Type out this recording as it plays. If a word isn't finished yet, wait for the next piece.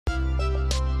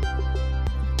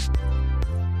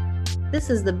This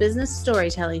is the Business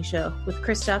Storytelling Show with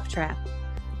Christoph Trapp.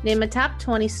 Name a top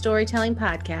 20 storytelling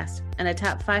podcast and a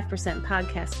top 5%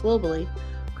 podcast globally.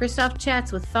 Christoph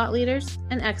chats with thought leaders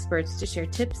and experts to share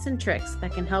tips and tricks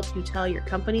that can help you tell your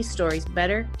company's stories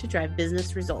better to drive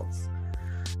business results.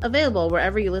 Available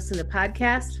wherever you listen to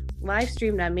podcasts, live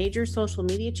streamed on major social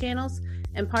media channels,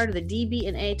 and part of the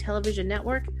DB&A television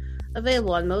network,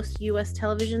 available on most U.S.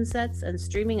 television sets and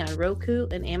streaming on Roku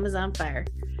and Amazon Fire.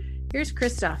 Here's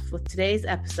Christoph with today's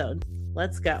episode.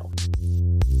 Let's go.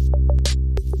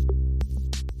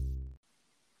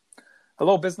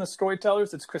 Hello, business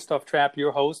storytellers. It's Christoph Trapp,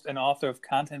 your host and author of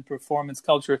Content Performance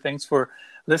Culture. Thanks for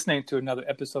listening to another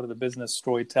episode of the Business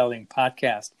Storytelling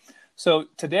Podcast. So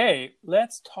today,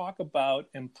 let's talk about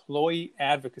employee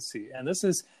advocacy. And this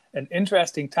is an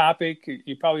interesting topic.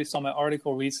 You probably saw my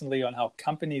article recently on how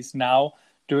companies now,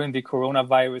 during the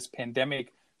coronavirus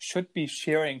pandemic, should be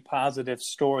sharing positive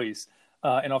stories.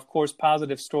 And of course,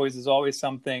 positive stories is always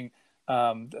something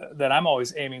that I'm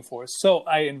always aiming for. So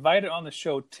I invited on the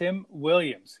show Tim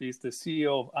Williams. He's the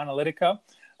CEO of Onalytica,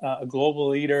 a global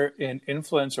leader in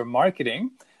influencer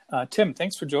marketing. Tim,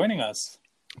 thanks for joining us.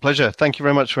 Pleasure. Thank you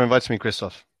very much for inviting me,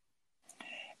 Christoph.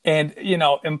 And,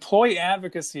 employee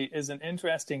advocacy is an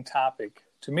interesting topic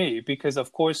to me because,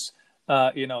 of course,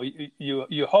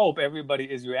 you hope everybody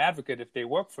is your advocate if they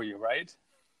work for you, right?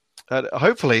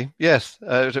 Hopefully, yes.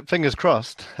 Fingers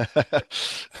crossed.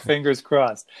 Fingers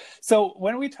crossed. So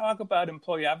when we talk about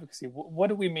employee advocacy, what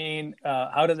do we mean?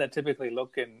 How does that typically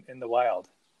look in the wild?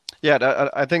 Yeah,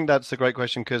 I think that's a great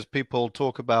question because people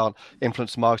talk about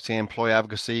influencer marketing, employee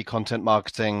advocacy, content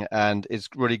marketing, and it's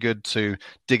really good to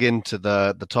dig into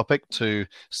the topic to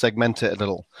segment it a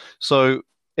little. So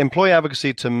employee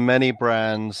advocacy to many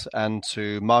brands and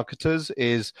to marketers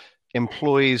is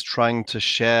employees trying to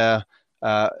share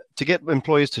to get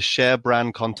employees to share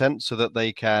brand content so that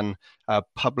they can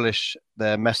publish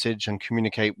their message and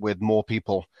communicate with more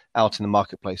people out in the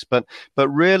marketplace. But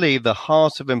really, the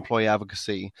heart of employee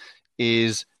advocacy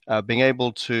is being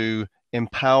able to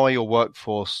empower your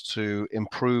workforce to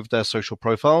improve their social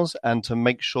profiles and to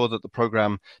make sure that the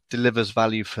program delivers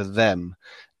value for them.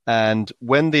 And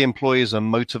when the employees are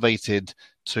motivated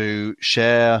to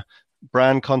share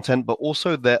brand content, but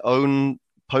also their own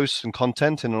posts and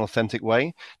content in an authentic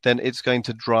way, then it's going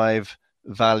to drive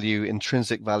value,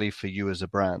 intrinsic value for you as a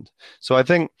brand. So I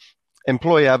think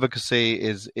employee advocacy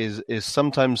is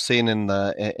sometimes seen in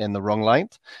the wrong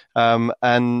light,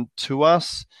 and to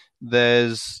us,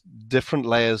 there's different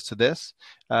layers to this.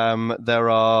 There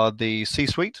are the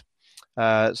C-suite.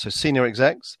 So senior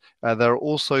execs. There are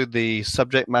also the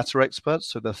subject matter experts,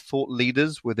 so the thought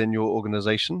leaders within your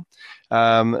organization.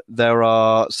 There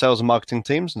are sales and marketing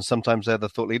teams, and sometimes they're the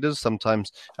thought leaders.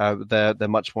 Sometimes they're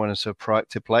much more in a sort of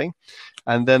proactive play.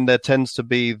 And then there tends to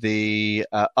be the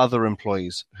other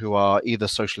employees who are either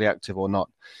socially active or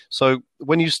not. So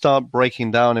when you start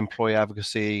breaking down employee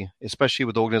advocacy, especially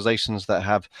with organizations that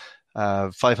have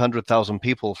 500,000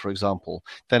 people, for example,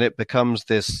 then it becomes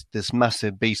this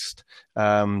massive beast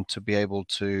to be able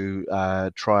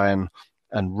to try and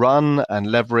run and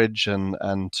leverage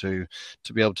and to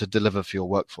be able to deliver for your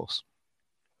workforce.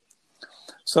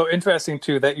 So interesting,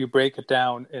 too, that you break it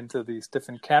down into these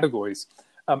different categories.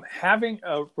 Having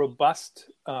a robust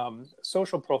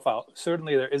social profile,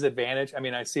 certainly there is advantage. I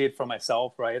mean, I see it for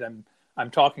myself, right?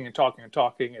 I'm talking and talking and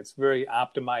talking. It's very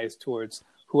optimized towards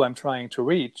who I'm trying to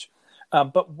reach.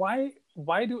 But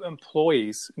why do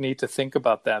employees need to think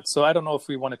about that? So I don't know if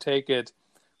we want to take it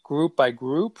group by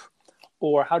group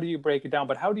or how do you break it down?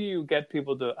 But how do you get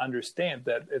people to understand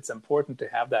that it's important to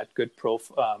have that good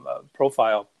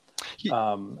profile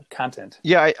content?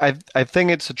 Yeah, I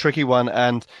think it's a tricky one,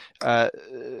 and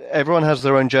everyone has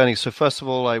their own journey. So first of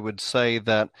all, I would say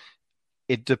that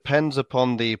it depends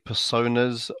upon the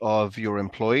personas of your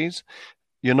employees.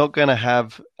 You're not going to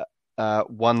have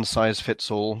one size fits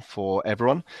all for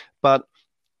everyone. But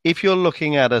if you're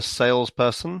looking at a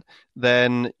salesperson,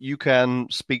 then you can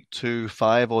speak to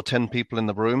 5 or 10 people in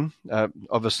the room.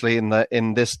 Obviously,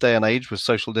 in this day and age with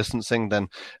social distancing, then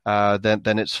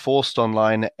it's forced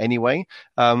online anyway.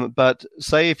 But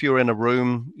say if you're in a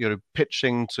room, you're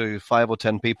pitching to 5 or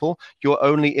 10 people, you're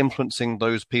only influencing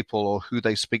those people or who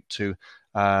they speak to,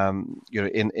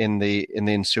 in the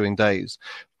ensuing days.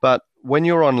 But when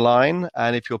you're online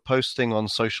and if you're posting on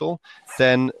social,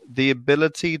 then the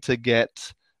ability to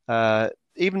get,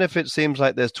 even if it seems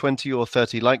like there's 20 or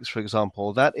 30 likes, for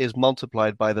example, that is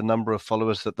multiplied by the number of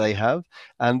followers that they have.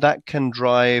 And that can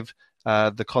drive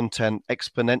the content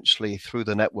exponentially through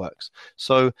the networks.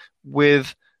 So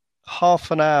with half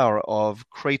an hour of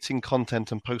creating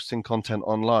content and posting content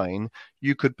online,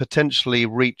 you could potentially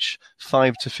reach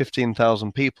 5 to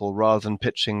 15,000 people rather than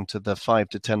pitching to the 5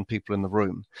 to 10 people in the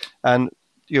room. And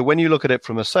when you look at it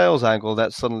from a sales angle,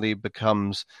 that suddenly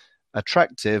becomes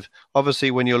attractive. Obviously,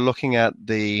 when you're looking at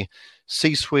the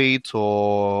C-suite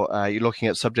or you're looking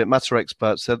at subject matter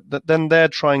experts, then they're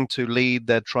trying to lead,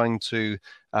 they're trying to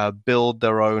build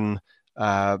their own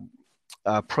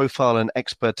profile and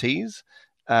expertise.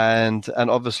 And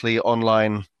obviously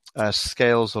online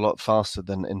scales a lot faster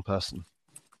than in person.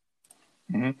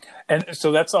 Mm-hmm. And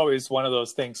so that's always one of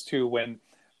those things too, when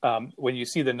you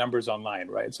see the numbers online,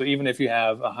 right? So even if you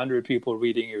have 100 people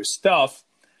reading your stuff,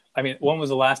 I mean, when was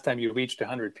the last time you reached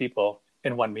 100 people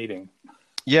in one meeting?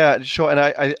 Yeah, sure. And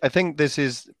I think this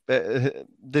is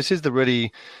the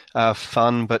really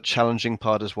fun but challenging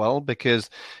part as well, because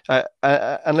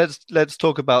and let's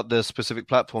talk about the specific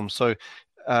platform. So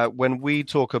when we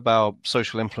talk about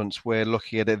social influence, we're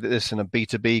looking at this in a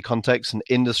B2B context, an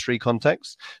industry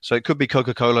context. So it could be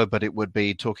Coca-Cola, but it would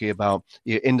be talking about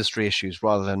industry issues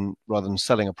rather than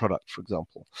selling a product, for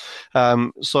example.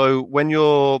 So when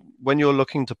you're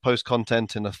looking to post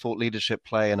content in a thought leadership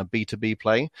play and a B2B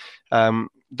play,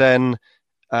 then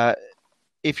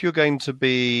if you're going to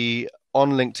be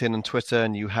on LinkedIn and Twitter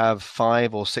and you have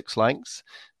 5 or 6 likes,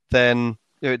 then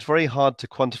it's very hard to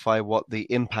quantify what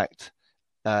the impact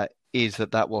is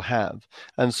that will have.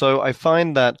 And so I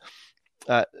find that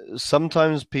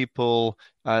sometimes people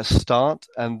start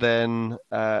and then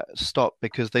stop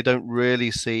because they don't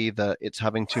really see that it's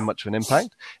having too much of an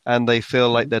impact, and they feel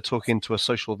like they're talking to a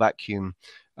social vacuum,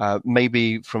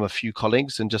 maybe from a few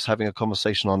colleagues, and just having a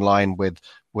conversation online with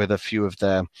a few of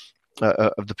their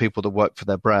of the people that work for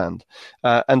their brand.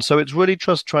 And so it's really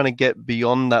just trying to get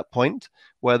beyond that point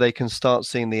where they can start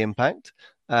seeing the impact.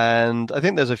 And I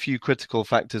think there's a few critical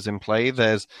factors in play.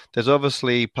 There's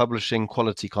obviously publishing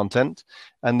quality content,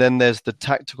 and then there's the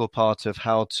tactical part of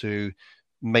how to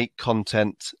make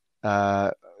content,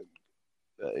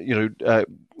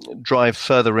 drive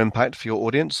further impact for your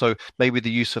audience. So maybe the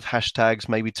use of hashtags,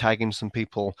 maybe tagging some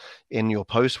people in your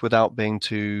post without being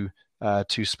too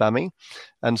spammy.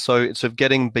 And so it's sort of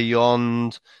getting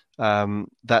beyond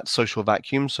that social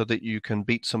vacuum so that you can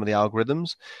beat some of the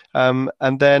algorithms.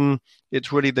 And then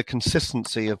it's really the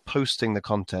consistency of posting the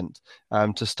content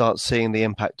to start seeing the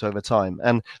impact over time.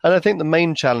 And I think the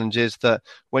main challenge is that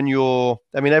when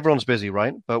everyone's busy,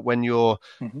 right? But when you're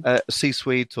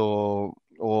C-suite or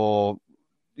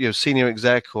senior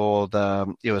exec or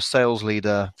a sales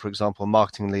leader, for example,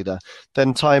 marketing leader,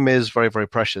 then time is very, very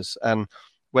precious. And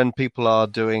when people are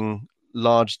doing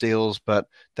large deals, but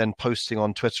then posting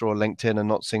on Twitter or LinkedIn and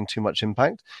not seeing too much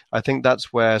impact, I think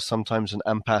that's where sometimes an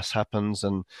impasse happens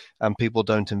and people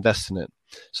don't invest in it.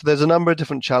 So there's a number of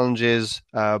different challenges,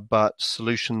 but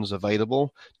solutions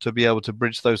available to be able to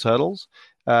bridge those hurdles.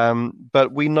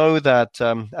 But we know that,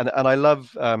 and I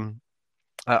love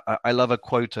a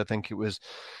quote. I think it was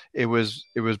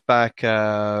back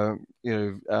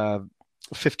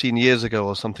 15 years ago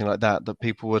or something like that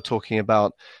people were talking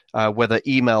about whether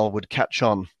email would catch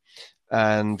on.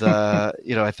 And,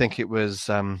 I think it was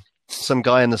some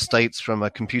guy in the States from a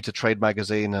computer trade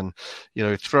magazine and,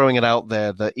 throwing it out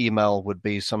there that email would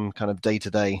be some kind of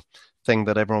day-to-day thing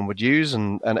that everyone would use.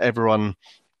 And everyone,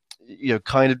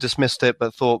 kind of dismissed it,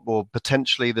 but thought, well,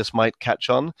 potentially this might catch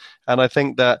on. And I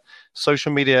think that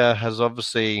social media has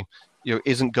obviously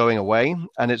isn't going away,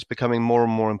 and it's becoming more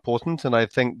and more important. And I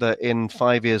think that in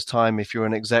 5 years' time, if you're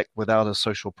an exec without a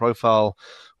social profile,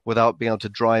 without being able to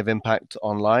drive impact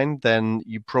online, then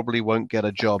you probably won't get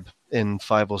a job in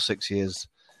 5 or 6 years'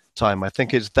 time. I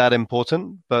think it's that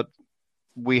important, but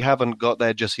we haven't got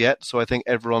there just yet. So I think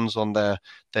everyone's on their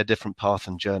different path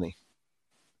and journey.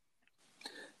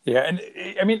 Yeah, and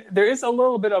I mean, there is a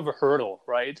little bit of a hurdle,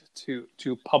 right, to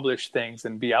publish things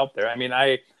and be out there. I mean,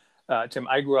 Tim,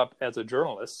 I grew up as a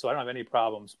journalist, so I don't have any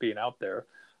problems being out there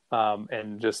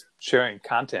and just sharing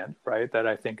content, right, that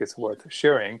I think is worth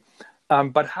sharing.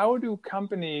 But how do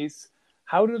companies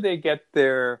get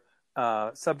their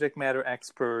subject matter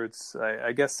experts?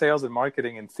 I guess sales and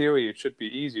marketing, in theory, it should be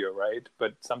easier, right?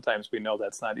 But sometimes we know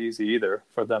that's not easy either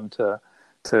for them to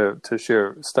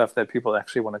share stuff that people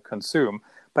actually want to consume.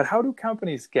 But how do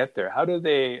companies get there? How do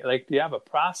they, do you have a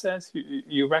process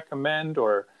you recommend,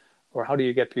 or how do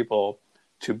you get people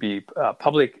to be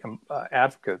public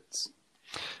advocates?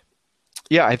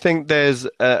 Yeah, I think there's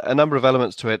a number of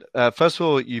elements to it. First of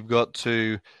all, you've got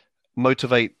to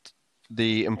motivate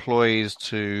the employees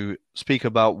to speak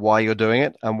about why you're doing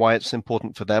it and why it's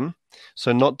important for them.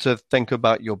 So not to think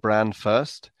about your brand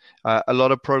first. A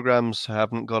lot of programs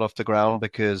haven't got off the ground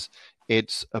because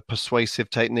it's a persuasive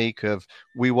technique of,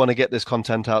 we want to get this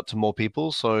content out to more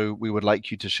people, so we would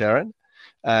like you to share it.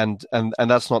 And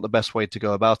that's not the best way to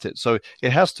go about it. So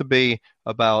it has to be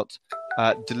about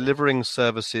delivering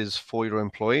services for your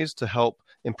employees to help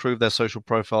improve their social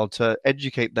profile, to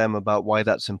educate them about why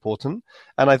that's important.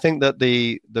 And I think that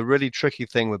the really tricky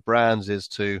thing with brands is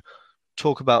to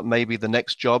talk about maybe the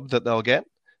next job that they'll get,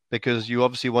 because you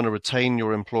obviously want to retain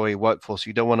your employee workforce.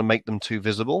 You don't want to make them too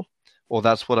visible, or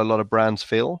that's what a lot of brands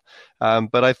feel.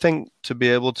 But I think to be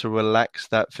able to relax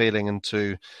that feeling and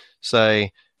to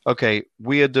say, okay,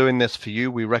 we are doing this for you.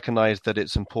 We recognize that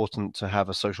it's important to have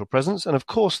a social presence. And of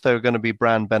course, there are going to be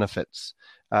brand benefits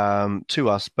to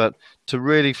us, but to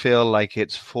really feel like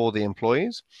it's for the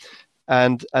employees.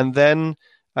 And then,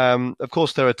 of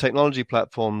course, there are technology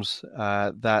platforms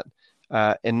that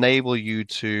enable you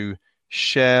to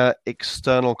share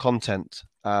external content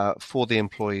for the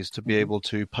employees to be able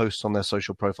to post on their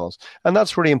social profiles. And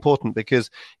that's really important, because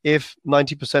if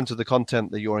 90% of the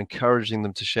content that you're encouraging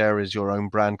them to share is your own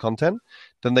brand content,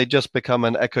 then they just become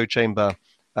an echo chamber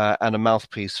and a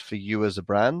mouthpiece for you as a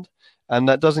brand. And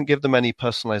that doesn't give them any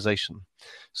personalization.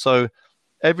 So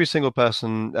every single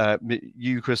person,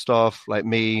 you, Christoph, like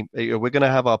me, we're going to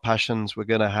have our passions. We're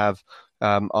going to have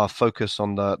our focus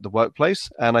on the workplace.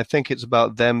 And I think it's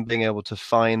about them being able to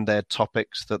find their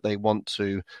topics that they want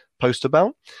to post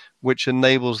about, which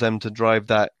enables them to drive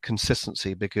that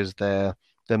consistency, because they're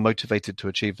motivated to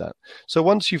achieve that. So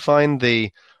once you find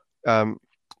the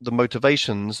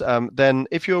motivations, then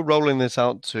if you're rolling this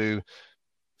out to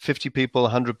 50 people,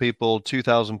 100 people,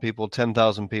 2,000 people,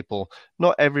 10,000 people,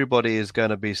 not everybody is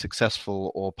going to be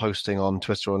successful or posting on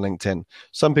Twitter or LinkedIn.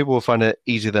 Some people will find it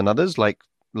easier than others, like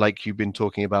you've been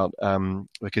talking about,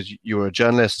 because you're a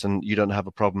journalist and you don't have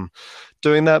a problem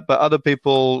doing that. But other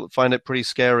people find it pretty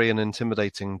scary and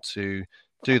intimidating to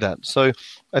do that. So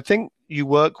I think you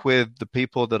work with the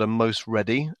people that are most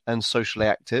ready and socially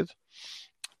active,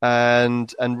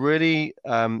 and really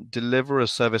deliver a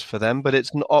service for them, but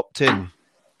it's an opt-in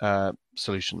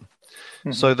solution,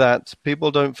 so that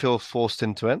people don't feel forced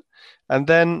into it. And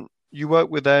then you work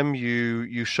with them,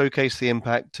 you showcase the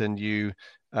impact, and you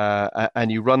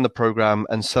run the program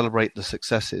and celebrate the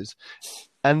successes.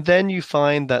 And then you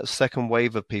find that second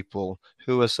wave of people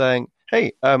who are saying,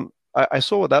 hey, I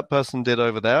saw what that person did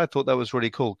over there. I thought that was really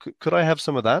cool. Could I have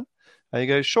some of that? And you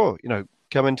go, sure,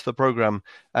 come into the program.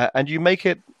 And you make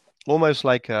it almost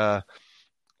like a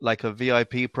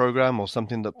VIP program, or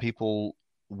something that people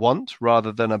want,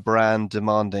 rather than a brand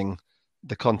demanding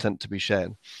the content to be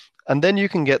shared. And then you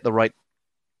can get the right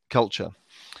culture.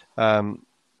 And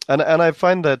I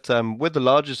find that with the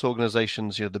largest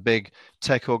organizations, the big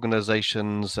tech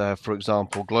organizations, for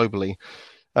example, globally,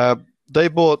 they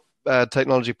bought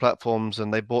technology platforms,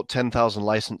 and they bought 10,000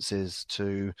 licenses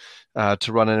to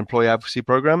run an employee advocacy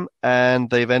program, and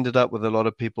they've ended up with a lot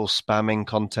of people spamming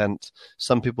content,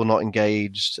 some people not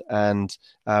engaged, and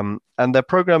their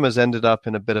program has ended up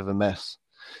in a bit of a mess.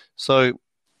 So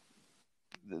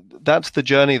that's the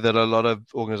journey that a lot of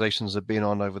organizations have been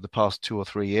on over the past 2 or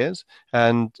 3 years,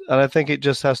 and I think it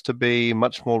just has to be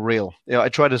much more real. I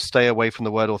try to stay away from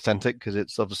the word authentic, because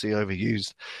it's obviously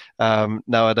overused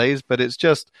nowadays, but it's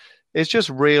just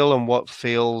real, and what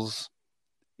feels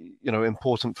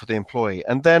important for the employee.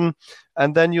 And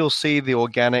then you'll see the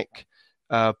organic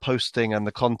posting and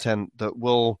the content that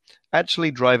will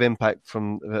actually drive impact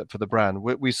for the brand.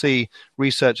 We see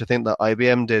research, I think, that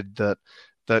IBM did,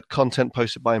 that content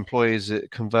posted by employees,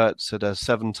 it converts at a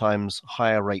 7 times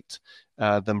higher rate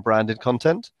than branded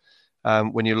content,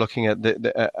 when you're looking at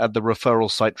the referral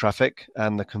site traffic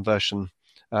and the conversion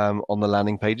on the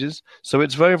landing pages. So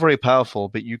it's very, very powerful,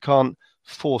 but you can't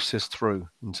force this through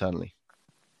internally.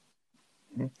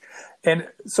 And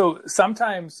so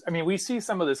sometimes, we see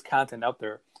some of this content out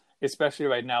there, especially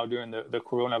right now during the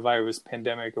coronavirus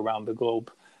pandemic around the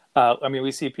globe.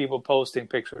 We see people posting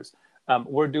pictures.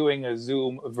 We're doing a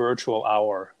Zoom virtual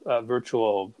hour,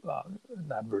 virtual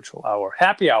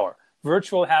happy hour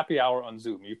on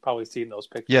Zoom. You've probably seen those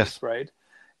pictures, yes, right?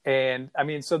 And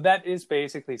so that is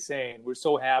basically saying we're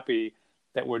so happy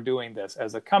that we're doing this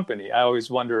as a company. I always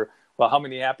wonder, well, how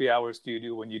many happy hours do you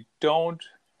do when you don't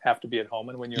have to be at home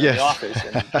and when you're in the office?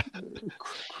 And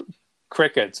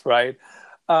crickets, right?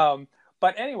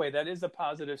 But anyway, that is a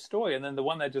positive story. And then the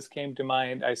one that just came to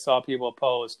mind, I saw people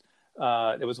post.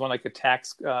 It was one like a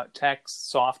tax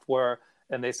software,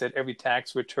 and they said every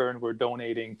tax return we're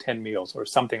donating 10 meals or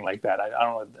something like that. I don't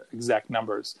know the exact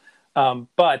numbers.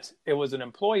 But it was an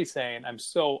employee saying, I'm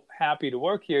so happy to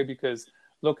work here because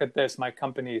look at this, my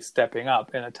company is stepping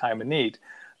up in a time of need.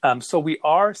 So we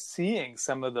are seeing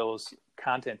some of those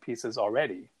content pieces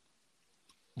already.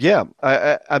 Yeah,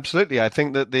 absolutely. I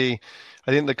think the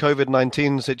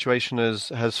COVID-19 situation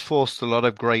has forced a lot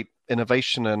of great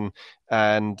innovation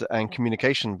and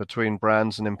communication between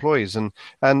brands and employees,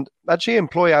 and actually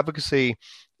employee advocacy.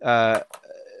 Uh,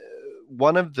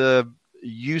 One of the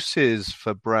uses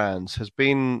for brands has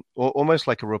been almost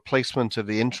like a replacement of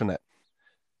the intranet.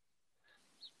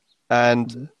 And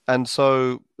Mm-hmm. and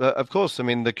so, of course, I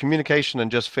mean, the communication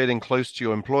and just feeling close to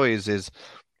your employees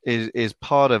is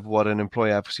part of what an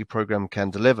employee advocacy program can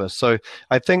deliver. So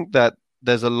I think that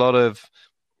there's a lot of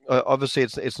obviously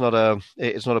it's not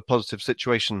a positive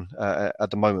situation at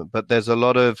the moment, but there's a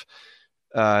lot of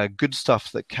good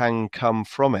stuff that can come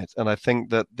from it, and I think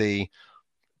that the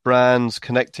brands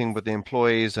connecting with the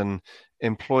employees and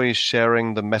employees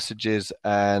sharing the messages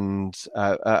and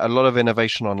a lot of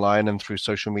innovation online and through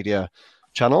social media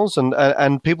channels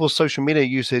and people's social media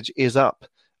usage is up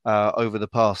over the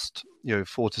past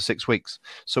 4 to 6 weeks.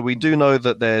 So we do know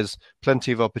that there's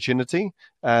plenty of opportunity,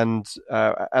 and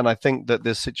I think that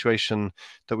this situation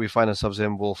that we find ourselves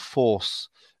in will force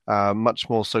much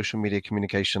more social media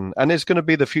communication, and it's going to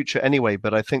be the future anyway.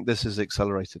 But I think this has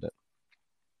accelerated it.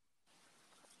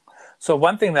 So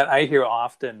one thing that I hear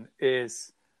often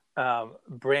is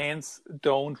brands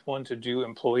don't want to do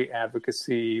employee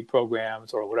advocacy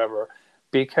programs or whatever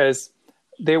because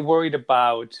they're worried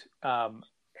about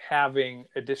having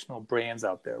additional brands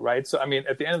out there, right? So, I mean,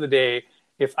 at the end of the day,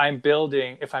 if I'm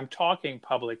talking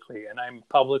publicly and I'm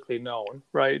publicly known,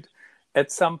 right?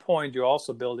 At some point, you're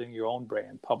also building your own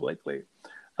brand publicly.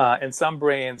 And some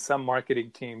brands, some marketing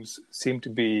teams seem to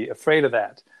be afraid of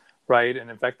that. Right. And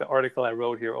in fact, the article I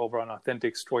wrote here over on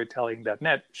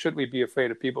authenticstorytelling.net, should we be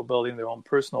afraid of people building their own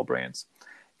personal brands?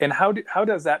 And how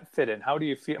does that fit in? How do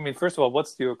you feel? I mean, first of all,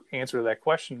 what's your answer to that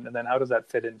question? And then how does that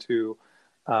fit into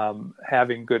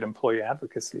having good employee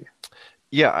advocacy?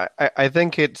 Yeah, I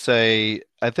think it's a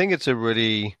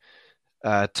really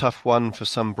tough one for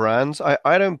some brands.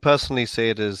 I don't personally see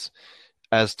it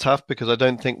as tough because I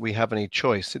don't think we have any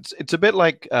choice. It's a bit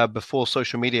like before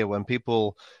social media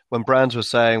when brands were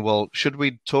saying, well, should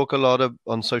we talk a lot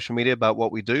on social media about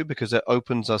what we do because it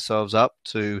opens ourselves up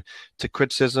to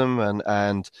criticism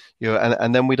and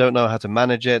then we don't know how to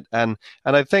manage it and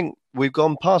I think we've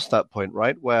gone past that point,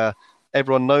 right, where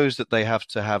everyone knows that they have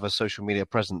to have a social media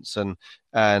presence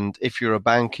and if you're a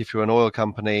bank, if you're an oil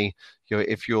company,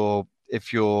 if you're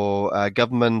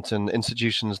government and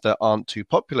institutions that aren't too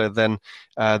popular, then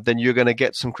you're going to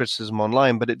get some criticism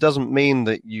online. But it doesn't mean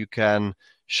that you can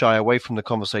shy away from the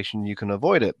conversation. You can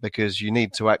avoid it because you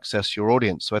need to access your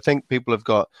audience. So I think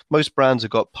most brands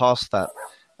have got past that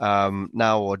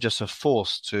now, or just are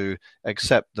forced to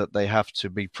accept that they have to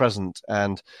be present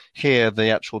and hear the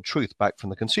actual truth back from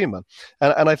the consumer.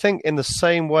 And I think in the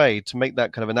same way, to make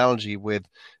that kind of analogy with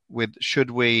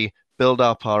should we build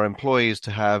up our employees to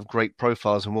have great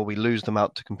profiles and will we lose them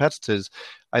out to competitors?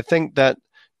 I think that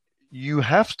you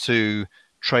have to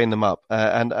train them up.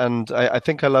 And I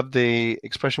think I love the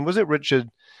expression. Was it Richard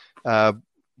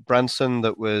Branson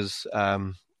that was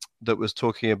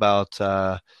talking about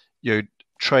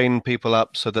train people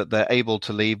up so that they're able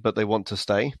to leave but they want to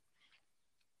stay?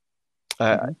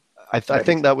 I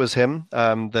think that was him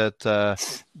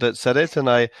that said it,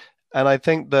 and I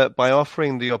think that by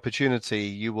offering the opportunity,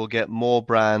 you will get more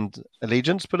brand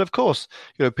allegiance. But of course,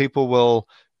 people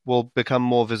will become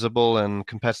more visible, and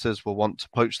competitors will want to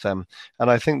poach them.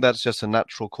 And I think that's just a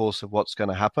natural course of what's going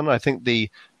to happen. I think the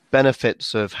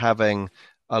benefits of having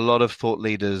a lot of thought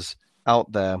leaders out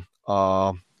there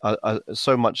are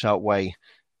so much outweigh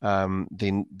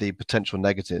the potential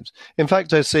negatives. In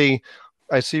fact, I see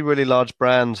really large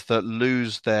brands that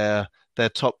lose their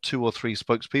top 2 or 3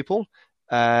 spokespeople,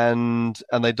 and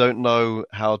they don't know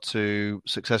how to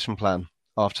succession plan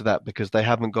after that because they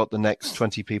haven't got the next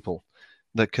 20 people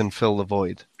that can fill the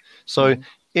void. So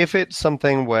if it's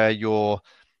something where you're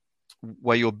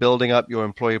building up your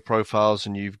employee profiles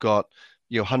and you've got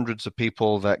hundreds of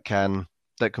people that can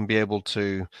be able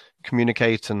to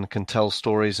communicate and can tell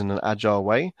stories in an agile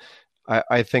way,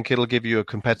 I think it'll give you a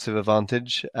competitive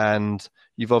advantage, and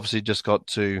you've obviously just got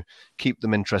to keep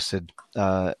them interested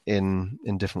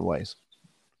in different ways.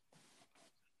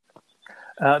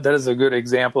 That is a good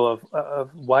example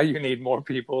of why you need more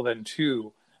people than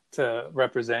 2 to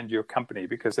represent your company,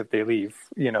 because if they leave,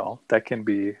 that can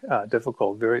be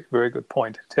difficult. Very, very good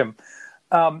point, Tim.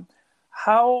 How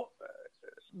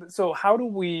do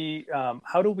we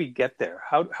get there?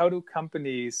 How do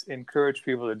companies encourage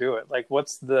people to do it? Like,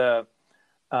 what's the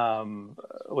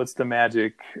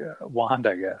magic wand,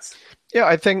 I guess? Yeah,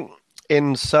 I think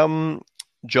in some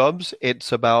jobs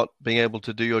it's about being able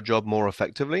to do your job more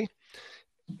effectively.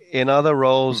 In other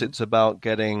roles, Mm-hmm. it's about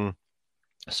getting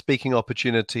speaking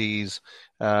opportunities,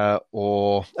 I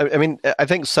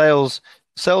think sales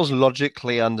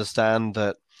logically understand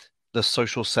that the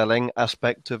social selling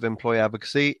aspect of employee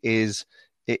advocacy it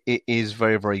is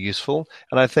very, very useful.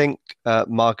 And I think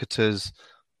marketers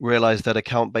realize that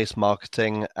account-based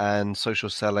marketing and social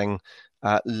selling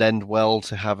lend well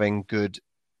to having good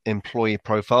employee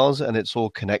profiles, and it's all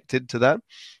connected to that.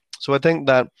 So I think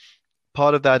that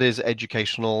part of that is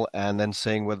educational, and then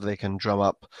seeing whether they can drum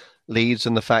up leads,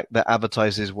 and the fact that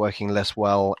advertising is working less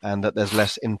well and that there's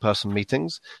less in-person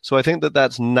meetings. So I think that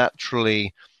that's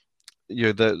naturally,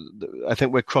 I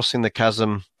think we're crossing the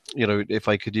chasm. If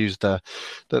I could use the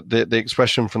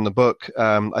expression from the book,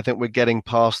 I think we're getting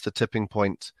past the tipping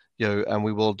point. And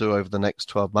we will do over the next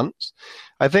 12 months.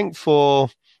 I think for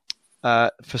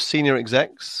senior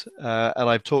execs, and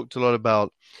I've talked a lot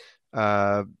about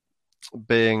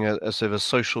being a sort of a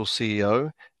social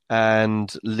CEO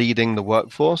and leading the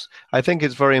workforce. I think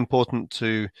it's very important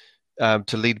to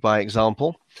lead by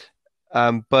example,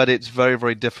 but it's very,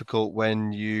 very difficult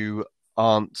when you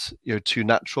aren't too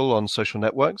natural on social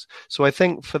networks. So I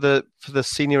think for the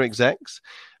senior execs,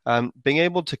 being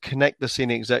able to connect the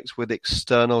senior execs with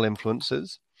external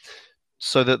influencers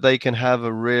so that they can have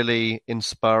a really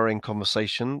inspiring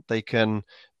conversation.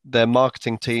 Their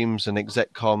marketing teams and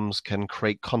exec comms can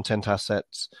create content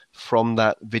assets from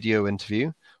that video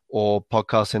interview or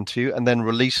podcast interview and then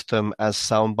release them as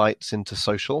sound bites into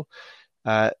social.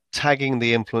 Tagging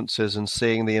the influencers and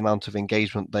seeing the amount of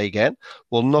engagement they get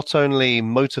will not only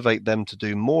motivate them to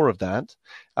do more of that,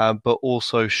 but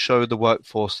also show the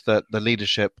workforce that the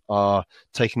leadership are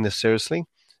taking this seriously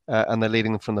and they're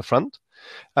leading them from the front.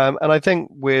 And I think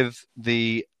with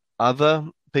the other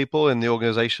people in the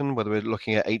organization, whether we're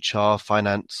looking at HR,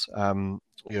 finance,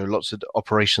 lots of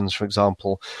operations, for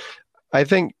example, I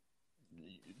think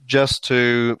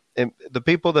the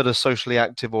people that are socially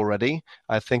active already,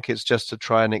 I think it's just to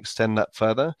try and extend that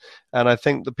further. And I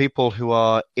think the people who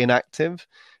are inactive,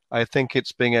 I think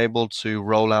it's being able to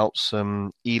roll out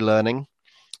some e-learning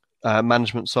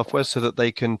management software so that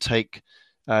they can take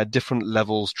different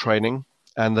levels training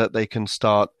and that they can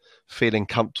start feeling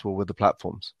comfortable with the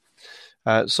platforms.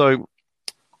 So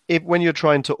when you're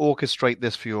trying to orchestrate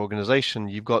this for your organization,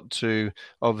 you've got to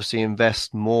obviously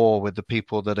invest more with the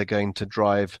people that are going to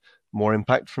drive more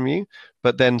impact from you,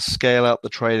 but then scale out the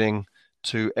training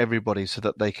to everybody so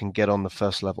that they can get on the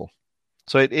first level.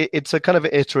 So it's a kind of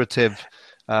iterative,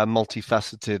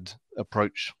 multifaceted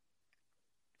approach.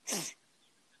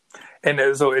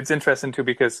 And so it's interesting too,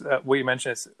 because what you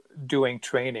mentioned is doing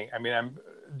training. I mean, I'm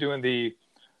doing the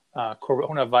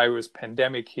coronavirus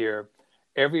pandemic here.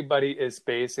 Everybody is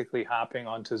basically hopping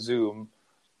onto Zoom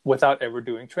without ever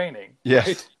doing training, yes.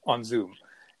 Right? On Zoom.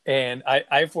 And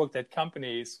I've worked at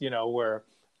companies, where,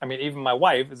 I mean, even my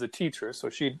wife is a teacher, so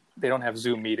they don't have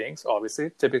Zoom meetings,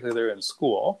 obviously. Typically they're in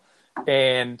school,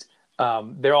 and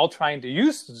they're all trying to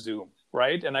use Zoom,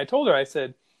 right? And I told her, I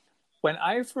said, when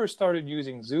I first started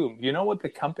using Zoom, you know what the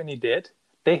company did?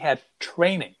 They had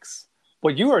trainings.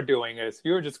 What you are doing is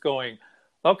you're just going,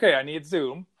 okay, I need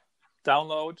Zoom,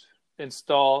 download,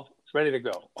 install, ready to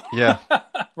go. Yeah.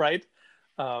 Right?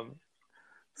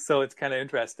 So it's kind of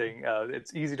interesting.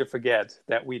 It's easy to forget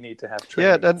that we need to have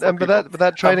training. Yeah, but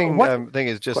that training thing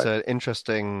is just an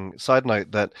interesting side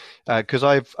note that because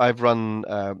I've run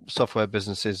software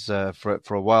businesses for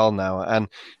a while now,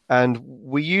 and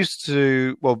we used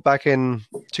to, well, back in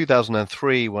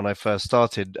 2003 when I first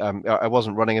started, I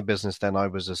wasn't running a business then. I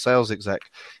was a sales exec,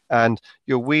 and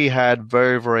we had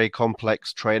very, very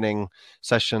complex training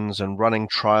sessions and running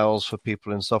trials for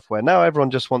people in software. Now everyone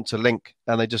just wants a link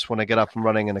and they just want to get up and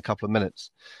running in a couple of minutes.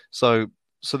 So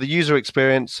the user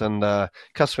experience and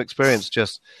customer experience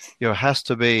just has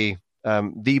to be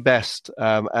the best,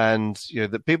 and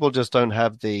that people just don't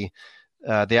have the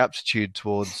aptitude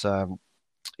towards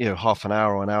half an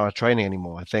hour or an hour training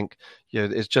anymore. I think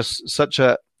it's just such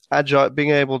a agile,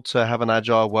 being able to have an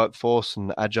agile workforce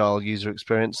and agile user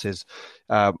experience is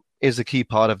a key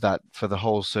part of that for the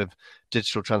whole sort of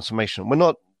digital transformation.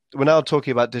 We're now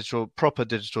talking about proper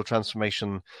digital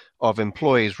transformation of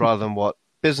employees rather than what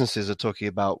businesses are talking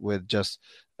about with just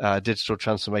digital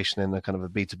transformation in a kind of a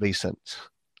B2B sense.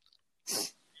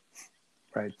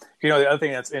 Right. The other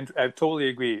thing I totally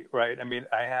agree. Right. I mean,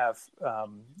 I have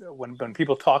when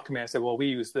people talk to me, I say, well, we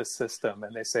use this system,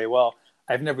 and they say, well,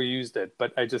 I've never used it,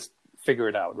 but I just figure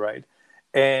it out. Right.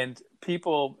 And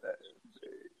people,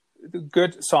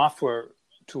 good software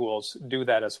tools do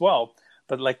that as well.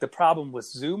 But like the problem with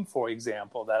Zoom, for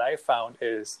example, that I found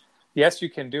is, yes, you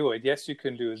can do it. Yes, you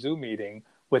can do a Zoom meeting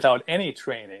without any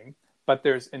training, but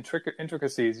there's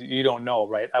intricacies you don't know,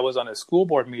 right? I was on a school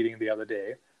board meeting the other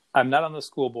day. I'm not on the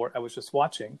school board. I was just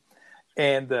watching.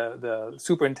 And the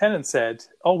superintendent said,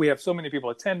 "Oh, we have so many people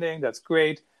attending. That's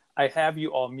great. I have you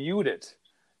all muted,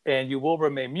 and you will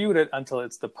remain muted until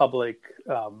it's the public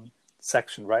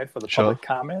section, right, for the public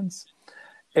comments."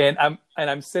 And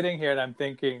I'm sitting here and I'm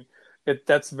thinking,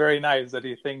 that's very nice that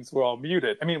he thinks we're all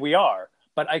muted. I mean, we are,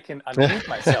 but I can unmute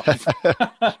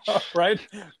myself, right?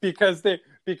 Because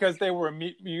they were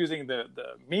using the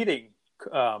meeting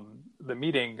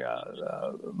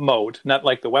mode, not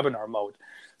like the webinar mode.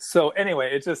 So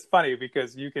anyway, it's just funny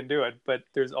because you can do it, but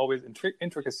there's always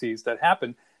intricacies that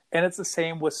happen. And it's the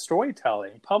same with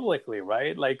storytelling publicly,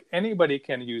 right? Like anybody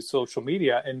can use social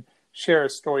media and share a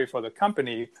story for the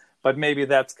company, but maybe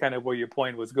that's kind of where your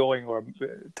point was going, or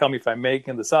tell me if I'm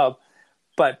making this up.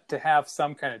 But to have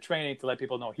some kind of training to let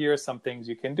people know, here's some things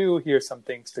you can do, here's some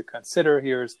things to consider,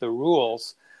 here's the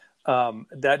rules.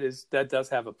 That does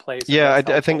have a place. Yeah,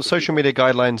 I think social media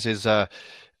guidelines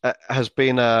has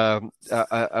been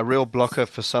a real blocker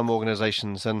for some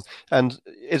organizations, and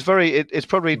it's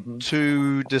probably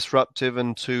too disruptive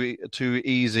and too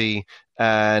easy,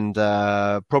 and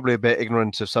probably a bit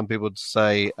ignorant of some people to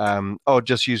say,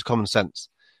 just use common sense,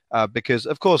 because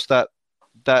of course that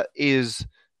is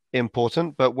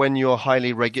important, but when you're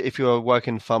if you're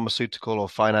working pharmaceutical or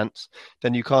finance,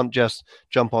 then you can't just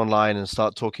jump online and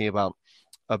start talking about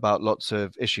lots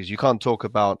of issues. You can't talk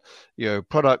about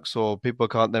products, or people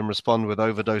can't then respond with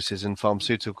overdoses in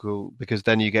pharmaceutical, because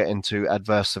then you get into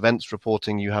adverse events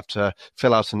reporting. You have to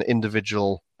fill out an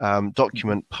individual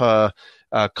document per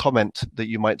comment that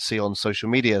you might see on social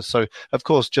media. So of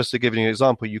course, just to give you an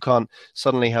example, you can't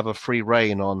suddenly have a free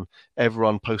reign on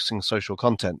everyone posting social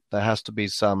content. There has to be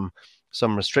some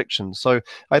restrictions. So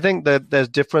I think that there's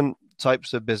different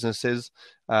types of businesses.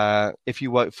 If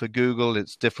you work for Google,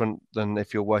 it's different than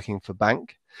if you're working for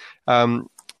bank.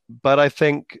 But I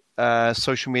think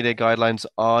social media guidelines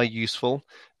are useful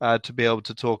to be able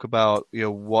to talk about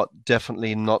what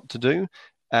definitely not to do,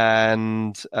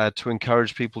 and to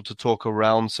encourage people to talk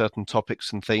around certain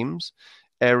topics and themes,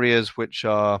 areas which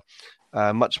are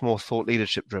much more thought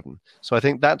leadership driven. So I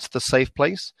think that's the safe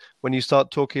place. When you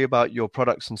start talking about your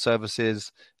products and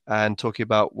services and talking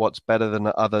about what's better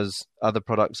than other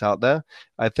products out there,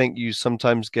 I think you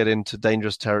sometimes get into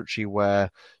dangerous territory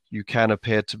where you can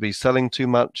appear to be selling too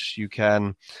much. You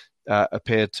can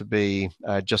appear to be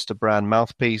just a brand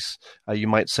mouthpiece. You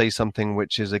might say something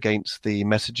which is against the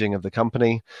messaging of the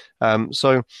company.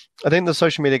 So I think the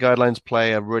social media guidelines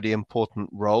play a really important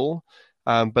role,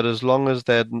 but as long as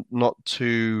they're not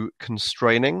too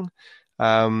constraining,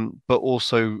 but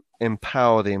also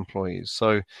empower the employees.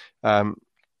 So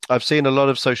I've seen a lot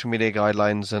of social media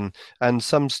guidelines, and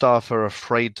some staff are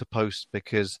afraid to post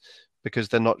because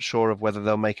they're not sure of whether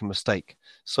they'll make a mistake.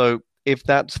 So if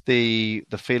that's the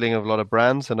feeling of a lot of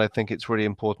brands, then I think it's really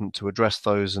important to address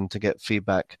those and to get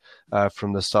feedback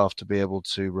from the staff to be able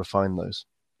to refine those.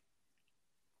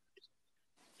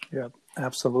 Yeah,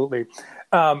 absolutely.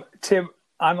 Tim,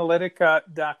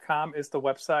 Onalytica.com is the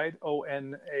website,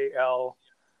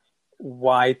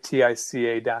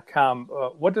 ONALYTICA.com.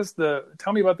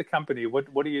 Tell me about the company.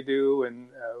 What do you do, and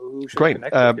who should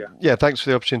connect with you? Yeah, thanks for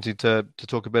the opportunity to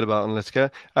talk a bit about Onalytica.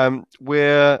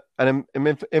 We're an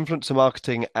influencer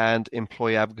marketing and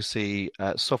employee advocacy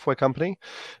software company.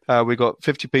 We've got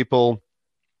 50 people.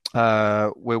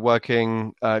 We're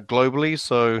working globally.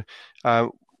 So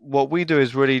what we do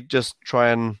is really just try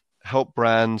and help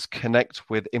brands connect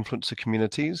with influencer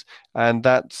communities, and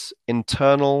that's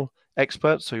internal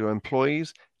experts, so your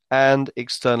employees, and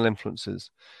external influencers.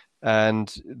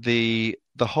 And the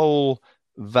whole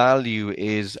value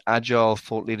is agile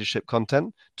thought leadership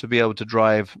content to be able to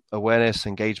drive awareness,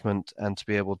 engagement, and to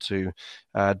be able to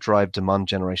drive demand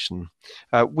generation.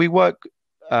 We work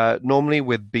normally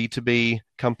with B2B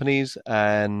companies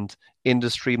and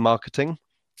industry marketing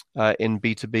in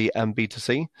B2B and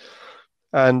B2C.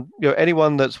 And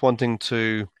anyone that's wanting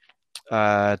to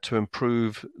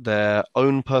improve their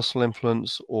own personal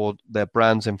influence or their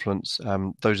brand's influence,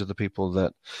 those are the people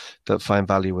that find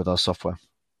value with our software.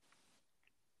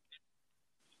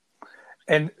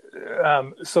 And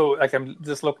so, like, I'm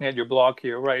just looking at your blog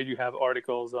here, right? You have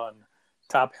articles on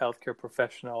top healthcare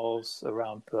professionals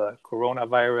around the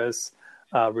coronavirus,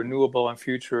 renewable and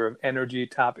future of energy,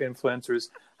 top influencers.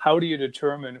 How do you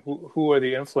determine who are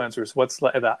the influencers? What's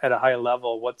at a high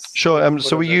level? Sure.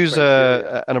 So we use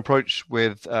an approach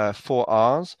with 4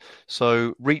 R's.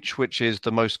 So reach, which is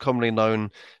the most commonly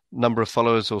known number of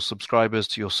followers or subscribers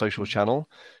to your social channel.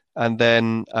 And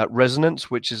then resonance,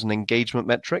 which is an engagement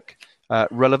metric.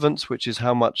 Relevance, which is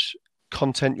how much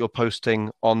content you're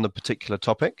posting on the particular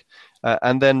topic,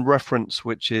 and then reference,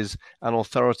 which is an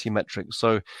authority metric.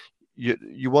 So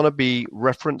you want to be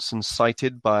referenced and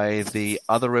cited by the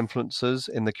other influencers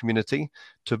in the community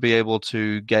to be able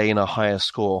to gain a higher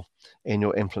score in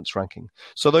your influence ranking.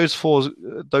 So those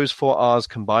four R's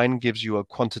combined gives you a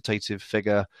quantitative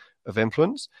figure of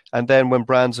influence. And then when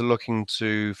brands are looking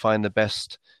to find the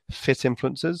best fit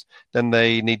influencers, then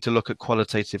they need to look at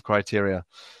qualitative criteria,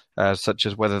 such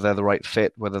as whether they're the right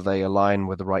fit, whether they align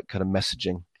with the right kind of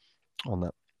messaging on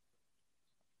that.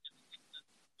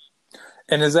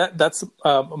 And that's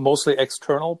mostly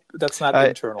external? That's not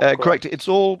internal. Correct. It's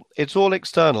all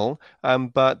external,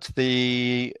 but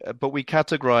we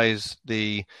categorize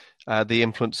the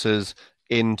influencers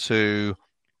into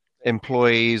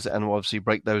employees, and we'll obviously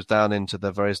break those down into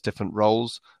the various different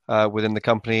roles within the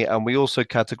company. And we also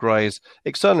categorize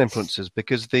external influencers,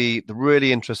 because the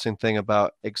really interesting thing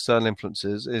about external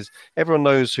influencers is everyone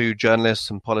knows who journalists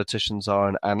and politicians are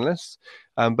and analysts,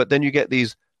 but then you get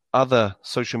these other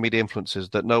social media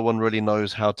influencers that no one really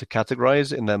knows how to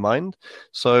categorize in their mind.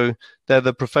 So they're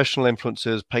the professional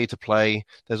influencers, pay to play.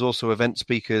 There's also event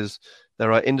speakers.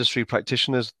 There are industry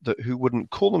practitioners who wouldn't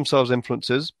call themselves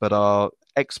influencers, but are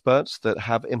experts that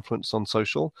have influence on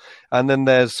social. And then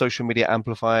there's social media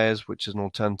amplifiers, which is an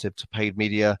alternative to paid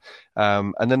media.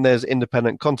 And then there's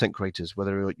independent content creators,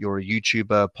 whether you're a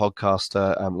YouTuber,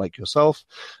 podcaster like yourself,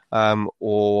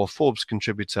 or Forbes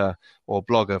contributor or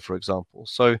blogger, for example.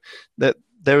 So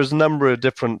there is a number of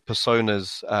different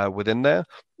personas within there.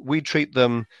 We treat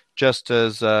them just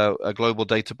as a global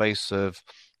database of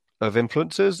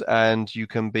influencers, and you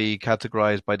can be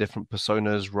categorized by different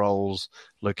personas, roles,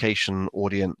 location,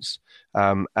 audience,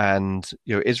 and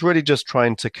it's really just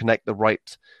trying to connect the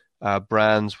right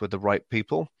brands with the right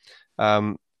people.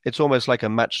 It's almost like a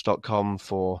Match.com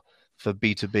for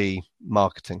B2B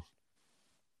marketing.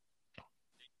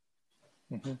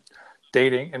 Mm-hmm.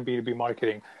 Dating and B2B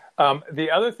marketing. The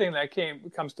other thing that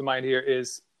comes to mind here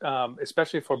is,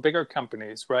 especially for bigger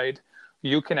companies, right?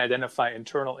 You can identify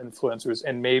internal influencers,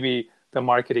 and maybe the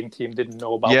marketing team didn't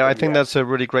know about. Yeah, I think that's a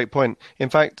really great point. In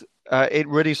fact, it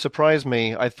really surprised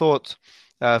me. I thought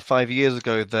 5 years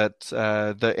ago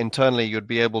that internally you'd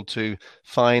be able to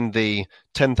find the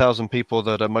 10,000 people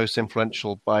that are most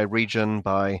influential by region,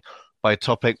 by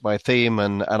topic, by theme,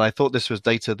 and I thought this was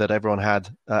data that everyone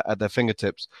had at their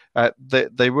fingertips.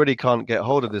 They really can't get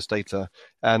hold of this data,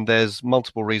 and there's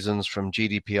multiple reasons, from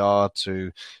GDPR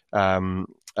to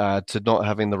not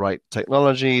having the right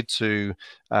technology, to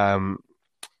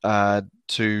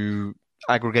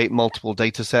aggregate multiple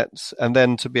data sets, and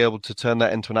then to be able to turn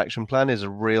that into an action plan is a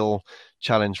real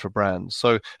challenge for brands.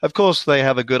 So, of course, they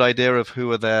have a good idea of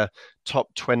who are their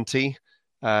top 20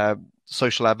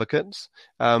 social advocates,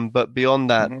 but beyond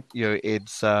that,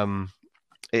 mm-hmm.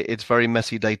 It's very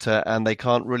messy data, and they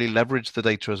can't really leverage the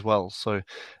data as well. So,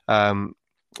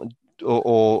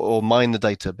 or mine the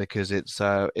data, because it's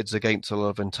against a lot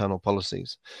of internal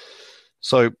policies.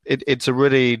 So it's a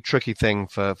really tricky thing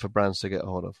for brands to get a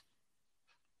hold of.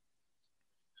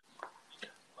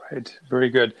 Right. Very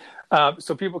good.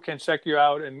 So people can check you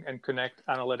out and connect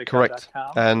Onalytica.com. Correct.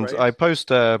 And right? I post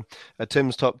a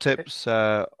Tim's Top Tips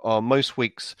on most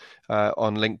weeks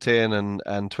on LinkedIn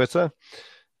and Twitter.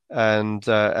 And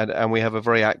we have a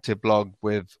very active blog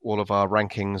with all of our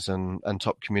rankings and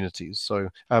top communities. So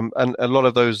and a lot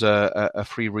of those are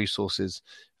free resources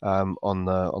on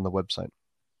the website.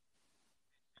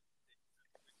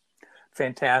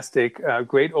 Fantastic.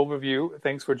 Great overview.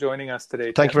 Thanks for joining us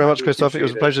today. Thank you very much, Christoph. It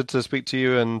was a pleasure to speak to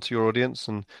you and to your audience,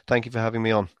 and thank you for having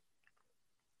me on.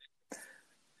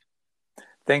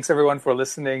 Thanks, everyone, for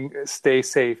listening. Stay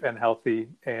safe and healthy,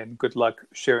 and good luck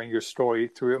sharing your story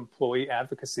through employee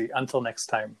advocacy. Until next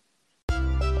time.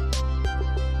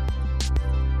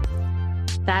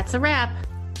 That's a wrap.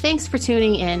 Thanks for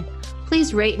tuning in.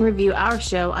 Please rate and review our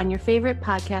show on your favorite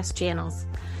podcast channels.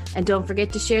 And don't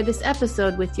forget to share this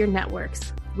episode with your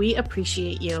networks. We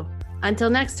appreciate you. Until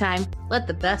next time, let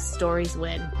the best stories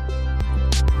win.